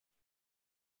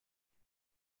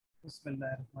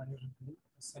बिस्मिल्लाहिर्रहमानिर्रहीम।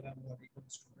 अस्सलाम वालेकुम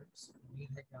स्टूडेंट्स। उम्मीद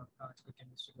है कि आपका आज का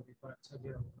केमिस्ट्री का पेपर अच्छा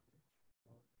गया होगा।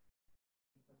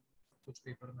 कुछ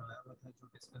पेपर में आया हुआ था जो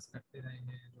डिस्कस करते रहे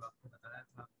हैं, जो आपको बताया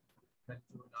था। फिर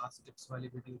जो लास्ट टिप्स वाली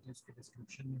वीडियो थी उसके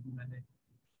डिस्क्रिप्शन में भी मैंने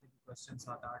क्वेश्चन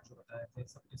 7-8 जो बताए थे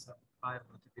सबके सब आए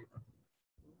हुए थे पेपर।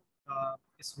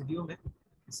 इस वीडियो में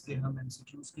इसके हम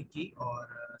MCQs की और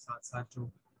साथ साथ जो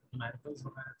न्यूमेरिकल्स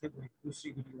वगैरह थे वो एक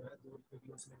दूसरी वीडियो है, दो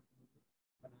वीडियोस में बनाए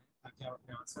ताकि आप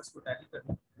अपने आंसर्स को टैली कर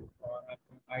लें और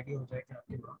आपको आइडिया हो जाए कि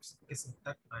आपके मार्क्स किस हद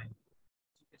तक आए।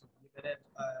 ठीक है, ये मैंने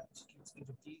MCQs की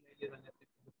जो की है ये मैंने अपने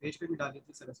पेज पे भी डाली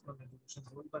थी सरस्वती रेजोल्यूशन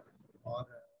जोन पर। और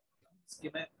इसके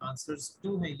मैं आंसर्स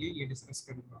टू हैं, ये डिस्कस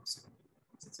करूँगा आपसे।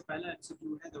 सबसे पहला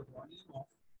MCQ है, the volume of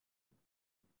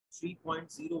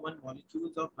 3.01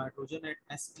 molecules of hydrogen at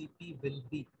STP will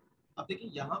be। अब देखिए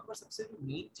यहाँ पर सबसे जो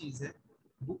मेन चीज है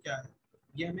वो क्या है,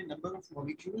 ये हमें नंबर ऑफ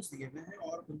मॉलिक्यूल्स दिए हुए हैं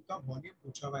और उनका वॉल्यूम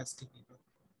पूछा हुआ है एसटीपी पर।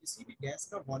 किसी भी गैस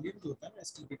का वॉल्यूम जो होता है ना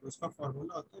एसटीपी पर, उसका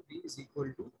फॉर्मूला होता है V is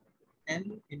equal to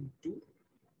N into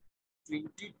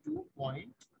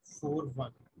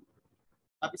 22.41।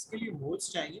 अब इसके लिए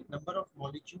मोल्स चाहिए, नंबर ऑफ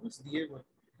मॉलिक्यूल्स दिए हुए।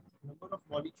 नंबर ऑफ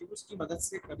मॉलिक्यूल्स की मदद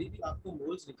से कभी भी आपको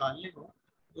मोल्स निकालने हो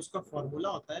तो उसका फॉर्मूला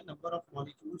होता है नंबर ऑफ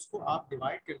मॉलिक्यूल्स को आप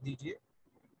डिवाइड कर दीजिए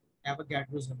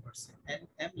एवोगैड्रोस नंबर से। एन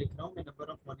एम लिख रहा हूँ मैं नंबर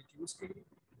ऑफ मॉलिक्यूल्स के लिए,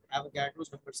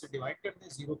 एवोगैड्रोस नंबर से डिवाइड कर दें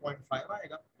 0.5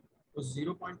 आएगा। उस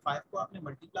 0.5 को आपने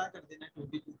मल्टीप्लाई कर देना है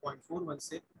 22.41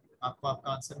 से, आपको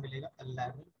आपका आंसर मिलेगा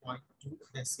 11.2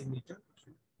 डेसीमीटर।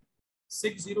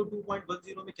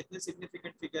 602.10 में कितने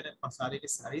सिग्निफिकेंट फिगर है, और सारे के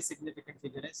सारे सिग्निफिकेंट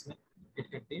फिगर है इसमें। It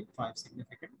contain 5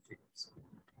 significant figures.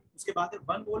 उसके बाद है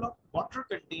one mole of water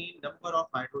contain number of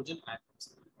hydrogen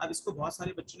atoms. अब इसको बहुत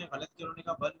सारे बच्चों ने गलत किया, उन्होंने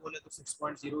कहा वन मोल है तो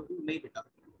 6.02। नहीं बेटा,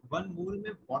 वन मोल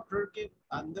में वाटर के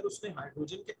अंदर उसने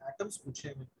हाइड्रोजन के एटम्स पूछे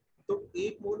हैं। तो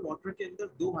एक मोल वाटर के अंदर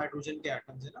दो हाइड्रोजन के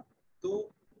एटम्स है ना,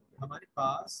 तो हमारे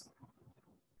पास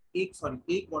एक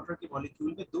वाटर के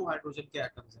मॉलिक्यूल में दो हाइड्रोजन के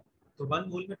एटम्स हैं। तो वन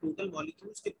मोल में टोटल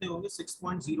मॉलिक्यूल्स कितने होंगे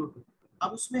 6.02।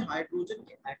 अब उसमें हाइड्रोजन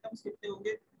के एटम्स कितने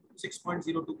होंगे,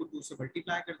 6.02 को 2 से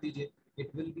मल्टीप्लाई कर दीजिए,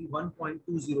 इट विल बी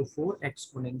 1.204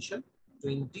 एक्सपोनेंशियल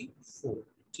 24।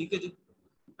 ठीक है जी।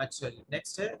 अच्छा जी,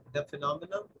 नेक्स्ट है the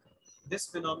phenomena, this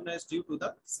phenomena is due to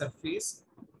the surface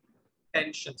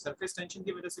tension. Surface tension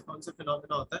की वजह से कौन सा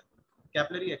फिनोमेना होता है,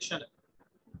 कैपिलरी एक्शन है।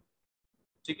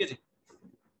 ठीक है जी।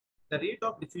 The rate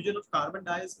of diffusion of carbon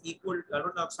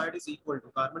dioxide is equal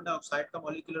to carbon dioxide का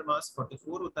मॉलिक्यूलर मास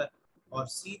 44 होता है और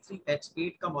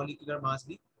C3H8 का मॉलिक्यूलर मास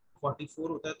भी 44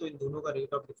 होता है, तो इन दोनों का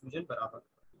रेट ऑफ डिफ्यूजन बराबर।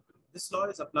 This law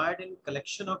is applied in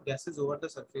collection of gases over the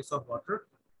surface of water।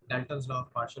 Dalton's law of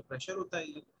partial pressure होता है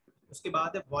ये। उसके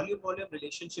बाद है volume volume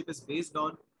relationship is based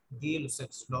on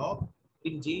Gay-Lussac's law।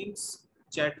 In James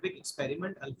Chadwick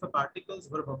experiment, alpha particles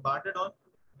were bombarded on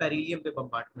beryllium पे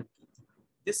bombardment की थी।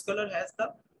 This color has the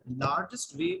largest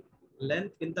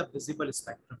wavelength in the visible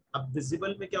spectrum। अब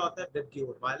visible में क्या होता है, वेब की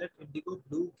ओर violet, Indigo,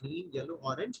 blue, green, yellow,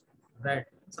 orange, red.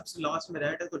 सबसे लास्ट में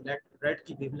रेड है तो रेड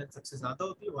की वेवलेंथ सबसे ज्यादा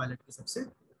होती है, वायलेट की सबसे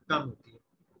कम होती है।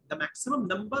 The maximum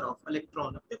number of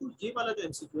electron, अब देखो ये वाला जो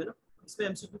एमसीक्यू है ना, इसमें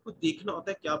एमसीक्यू को देखना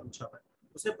होता है क्या पूछा हुआ है।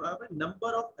 उसने पढ़ा है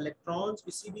नंबर ऑफ इलेक्ट्रॉन्स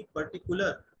किसी भी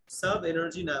पर्टिकुलर सब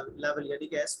एनर्जी लेवल यानी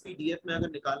कि एसपीडीएफ में अगर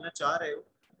निकालना चाह रहे हो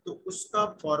तो उसका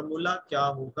फॉर्मूला क्या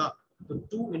होगा, तो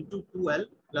 2 ×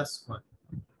 2l+1।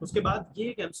 उसके बाद ये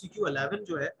एक MCQ 11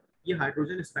 जो है ये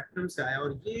हाइड्रोजन स्पेक्ट्रम से आया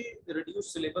और ये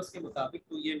रिड्यूस सिलेबस के मुताबिक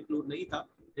तो ये इंक्लूड नहीं था,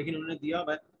 लेकिन उन्होंने दिया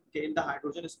हुआ कि इन द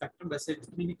हाइड्रोजन स्पेक्ट्रम। वैसे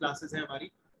जितनी भी क्लासेस हैं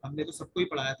हमारी, हमने तो सबको ही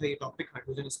पढ़ाया था ये टॉपिक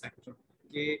हाइड्रोजन स्पेक्ट्रम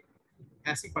के,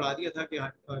 ऐसे ही पढ़ा दिया था कि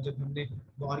जब हमने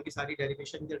बोर की सारी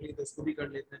डेरिवेशन कर ली तो उसको भी कर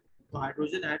लेते हैं। तो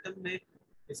हाइड्रोजन एटम में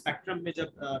स्पेक्ट्रम में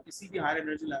जब किसी भी हायर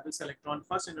एनर्जी लेवल से इलेक्ट्रॉन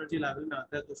फर्स्ट एनर्जी लेवल में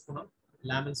आता है तो उसको हम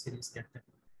लैमन सीरीज कहते हैं।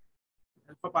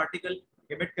 अल्फा पार्टिकल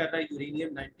एमिट कर रहा है यूरेनियम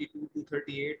 92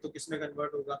 238, तो किस में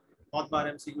कन्वर्ट होगा, बहुत बार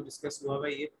एमसीक्यू डिस्कस हुआ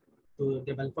है ये। तो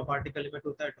जब अल्फा पार्टिकल एमिट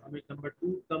होता है एटॉमिक नंबर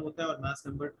 2 कम होता है और मास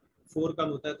नंबर 4 कम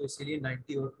होता है, तो इसीलिए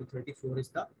 90 और 234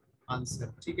 इज द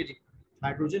आंसर। ठीक है जी।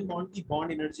 हाइड्रोजन बॉन्ड की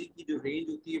बॉन्ड एनर्जी की जो रेंज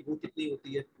होती है वो कितनी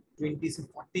होती है, 20 से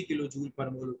 40 किलो जूल पर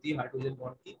मोल होती है हाइड्रोजन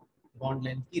बॉन्ड की बॉन्ड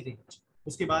लेंथ की रेंज।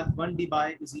 उसके बाद 1 D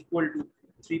bye is equal to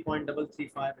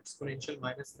 3.335 exponential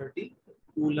 -30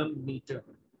 coulomb metre.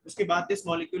 उसके बाद this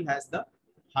molecule has the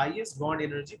highest bond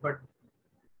energy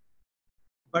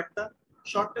but the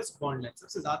shortest bond length.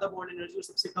 सबसे ज्यादा बॉन्ड एनर्जी और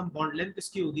सबसे कम बॉन्ड लेंथ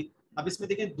किसकी होगी। अब इसमें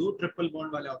देखें दो ट्रिपल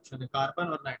बॉन्ड वाले ऑप्शन है, कार्बन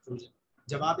और नाइट्रोजन।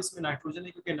 जवाब इसमें नाइट्रोजन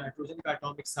है क्योंकि नाइट्रोजन का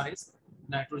एटॉमिक साइज,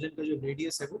 नाइट्रोजन का जो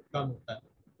रेडियस है वो कम होता है।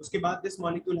 उसके बाद this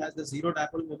molecule has the zero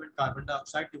dipole moment carbon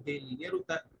dioxide क्योंकि लीनियर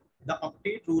होता है। The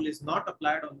octet rule is not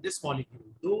applied on this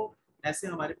molecule. दो ऐसे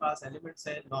हमारे पास एलिमेंट्स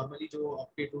हैं नॉर्मली जो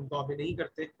ऑक्टेट रूल को अभी नहीं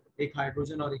करते, एक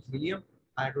हाइड्रोजन और एक हीलियम।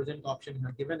 हाइड्रोजन का ऑप्शन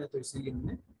यहाँ गिवन है तो इसीलिए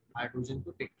हमने हाइड्रोजन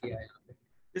को टिक किया है यहाँ पे।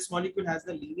 This molecule has the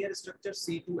linear structure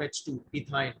C2H2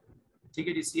 ethyne, ठीक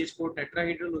है जी। CH4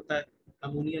 टेट्राहेड्रल होता है,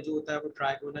 अमोनिया जो होता है वो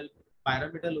ट्राइगोनल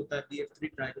pyramidal होता है,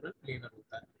 BF3 ट्राइगोनल प्लेनर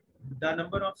होता है। The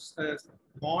number of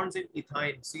bonds in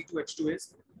ethine C2H2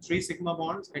 is 3 sigma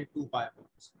bonds and 2 pi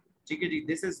bonds, ठीक है जी।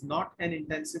 This is not an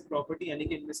intensive property, यानी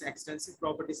कि इनमें से एक्सटेंसिव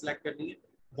प्रॉपर्टी सिलेक्ट करनी है।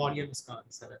 वॉल्यूम इसका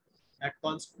आंसर है। At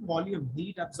constant volume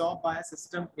heat absorb by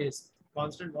system is,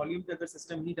 constant volume पे अगर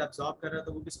सिस्टम हीट अब्सॉर्ब कर रहा है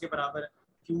तो वो किसके बराबर है?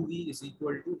 QV is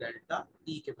equal to delta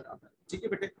E के बराबर, ठीक है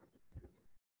बेटे।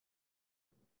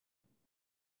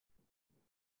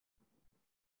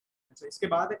 अच्छा, इसके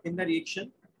बाद इन द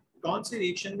रिएक्शन, कौन से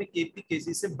रिएक्शन में Kp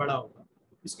Kc से बड़ा होगा?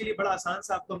 इसके लिए बड़ा आसान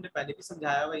सा आपको हमने पहले भी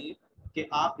समझाया हुआ ये कि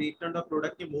आप रिएक्टेंट और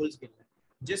प्रोडक्ट के मोल्स गिन लें,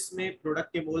 जिसमें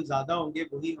प्रोडक्ट के मोल ज्यादा होंगे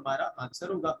वही हमारा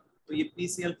आंसर होगा। तो ये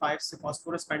PCl5 से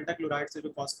फास्फोरस पेंटाक्लोराइड से जो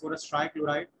फास्फोरस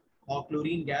ट्राइक्लोराइड और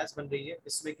क्लोरीन गैस बन रही है,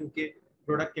 इसमें क्योंकि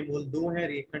प्रोडक्ट के मोल 2 है,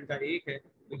 रिएक्टेंट का 1 है,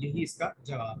 तो यही इसका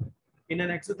जवाब है। In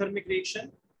an exothermic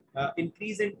reaction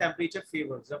increase in temperature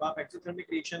favour, जब आप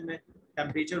एक्सोथर्मिक रिएक्शन में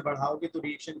टेम्परेचर बढ़ाओगे तो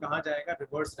रिएक्शन कहाँ जाएगा?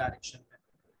 रिवर्स डायरेक्शन में,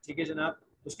 ठीक है जनाब।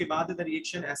 उसके बाद the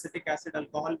reaction acetic acid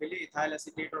alcohol मिले, इथाइल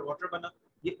एसीटेट और वाटर बना,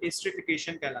 ये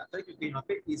एस्टरिफिकेशन कहलाता है क्योंकि यहाँ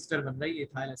पे ईस्टर बन रही है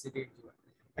इथाइल एसीटेट जो है।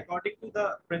 According to the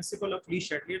principle of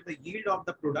Lee-Chatelier, the yield of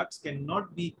the products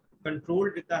cannot be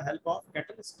controlled with the help of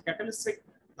catalyst. Catalyst से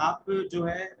आप जो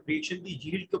है रिएक्शन की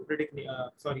yield को प्रेडिक्ट नहीं,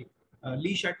 सॉरी,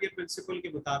 ली-शैटलियर प्रिंसिपल के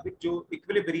मुताबिक जो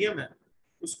इक्विलिब्रियम है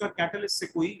उसका कैटलिस्ट से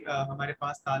कोई हमारे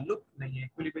पास ताल्लुक नहीं है।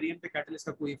 इक्विलिब्रियम पे कैटलिस्ट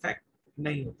का कोई इफेक्ट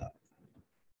नहीं होता।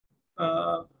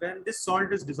 when this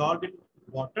salt is dissolved in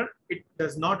water it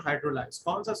does not hydrolyze।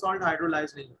 कौन सा सॉल्ट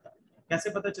हाइड्रोलाइज नहीं होता? कैसे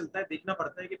पता चलता है? देखना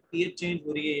पड़ता है कि पीएच चेंज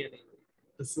हो रही है या नहीं हो रही।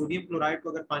 तो सोडियम क्लोराइड को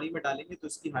अगर पानी में डालेंगे तो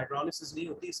इसकी हाइड्रोलिसिस नहीं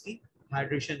होती, इसकी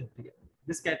हाइड्रेशन होती है।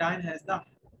 This cation has the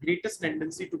greatest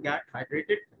tendency to get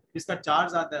hydrated, जिसका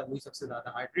चार्ज आता है वही सबसे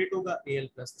ज्यादा हाइड्रेट होगा,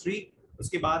 Al+3।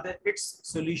 उसके बाद है it's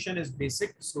solution is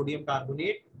basic sodium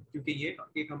carbonate, क्योंकि ये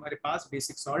एक हमारे पास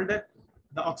बेसिक सॉल्ट है।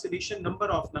 The oxidation number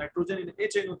of nitrogen in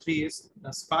HNO3 is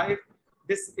 +5.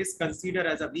 This is considered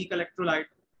as a weak electrolyte.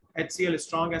 HCl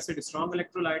strong acid, strong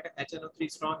electrolyte. HNO3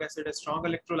 strong acid, strong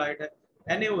electrolyte.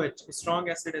 NaOH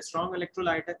strong acid, strong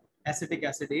electrolyte. Acetic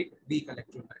acid एक weak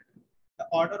electrolyte. The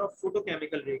order of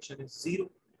photochemical reaction is 0.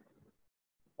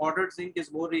 Ordered zinc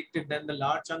is more reactive than the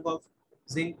large chunk of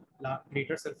zinc,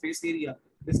 greater surface area.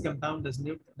 This compound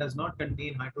does not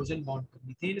contain hydrogen bond.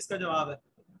 Methane इसका जवाब है।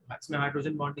 इसमें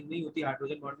hydrogen bonding नहीं होती।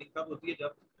 Hydrogen bonding कब होती है?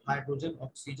 जब हाइड्रोजन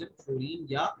ऑक्सीजन फ्लोरीन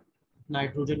या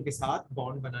नाइट्रोजन के साथ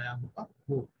बॉन्ड बनाया होगा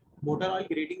वो। Motor oil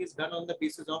grading is done on the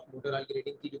basis of, motor oil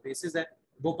grading की जो बेसिस है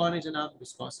वो कौन है जनाब?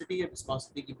 विस्कोसिटी है।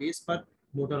 विस्कोसिटी की बेस पर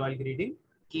मोटर ऑयल ग्रेडिंग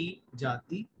की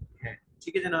जाती है,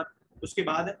 ठीक है जनाब। उसके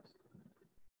बाद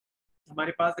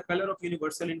हमारे पास the colour of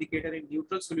universal indicator in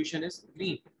neutral solution is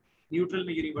green. Neutral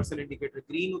में यूनिवर्सल इंडिकेटर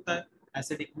ग्रीन होता है,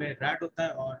 एसिडिक में रेड होता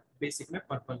है और बेसिक में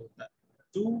पर्पल होता है।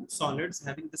 Two solids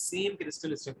having the same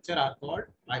crystal structure are called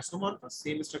isomorphous।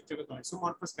 Same structure को तो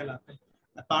isomorphous कहलाते हैं।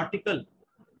 A particle,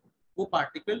 वो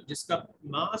पार्टिकल जिसका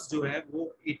मास जो है वो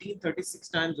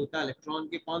 1836 टाइम्स होता है इलेक्ट्रॉन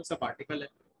के, कौन सा पार्टिकल है?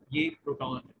 ये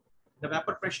प्रोटॉन है। The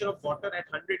vapor pressure of water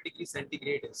at 100 degree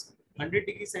centigrade is, 100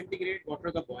 degree centigrade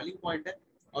water का बॉइलिंग पॉइंट है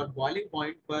और बॉइलिंग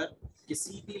पॉइंट पर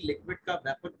किसी भी लिक्विड का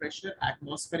वेपर प्रेशर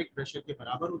एटमॉस्फेरिक प्रेशर के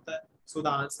बराबर होता है। So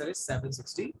the answer is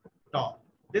 760 top.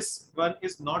 This one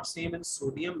is not same in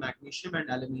sodium, magnesium and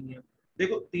aluminium।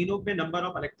 देखो तीनों में नंबर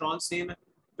ऑफ इलेक्ट्रॉन सेम है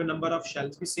तो नंबर ऑफ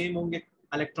शेल्स भी सेम होंगे,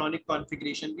 इलेक्ट्रॉनिक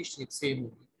कॉन्फ़िगरेशन भी सेम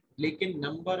होगी, लेकिन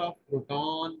नंबर ऑफ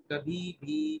प्रोटॉन कभी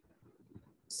भी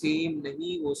सेम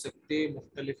नहीं हो सकते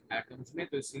मुख्तलिफ एटम्स में।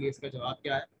 तो इसलिए इसका जवाब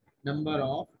क्या है? नंबर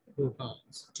ऑफ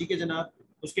प्रोटॉन्स, ठीक है जनाब।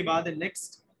 उसके बाद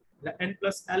next, the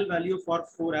n+l value for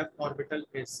 4f orbital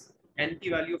is, n की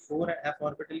वैल्यू 4 है, f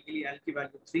ऑर्बिटल के लिए l की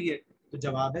वैल्यू 3 है, तो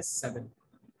जवाब है 7।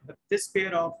 This pair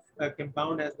of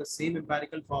compound has the same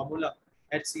empirical formula,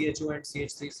 HCHO and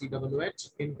CH3COOH।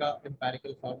 इनका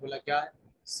empirical formula क्या है?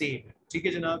 Same है, ठीक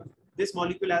है जनाब। This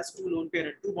molecule has 2 lone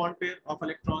pair and 2 bond pair of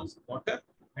electrons, water,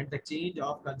 and the change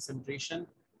of concentration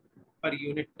per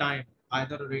unit time,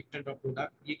 either a reactant or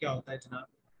product, ये क्या होता है जनाब?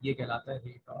 ये कहलाता है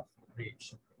rate of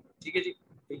reaction, ठीक है जी।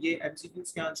 तो ये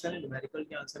MCQs के आंसर है, न्यूमेरिकल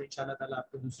के आंसर इंशाल्लाह ताला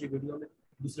आपको दूसरी वीडियो में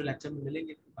दूसरे लेक्चर में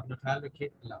मिलेंगे। अपना ख्याल रखिए,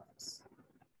 अल्लाह हाफ़िज़।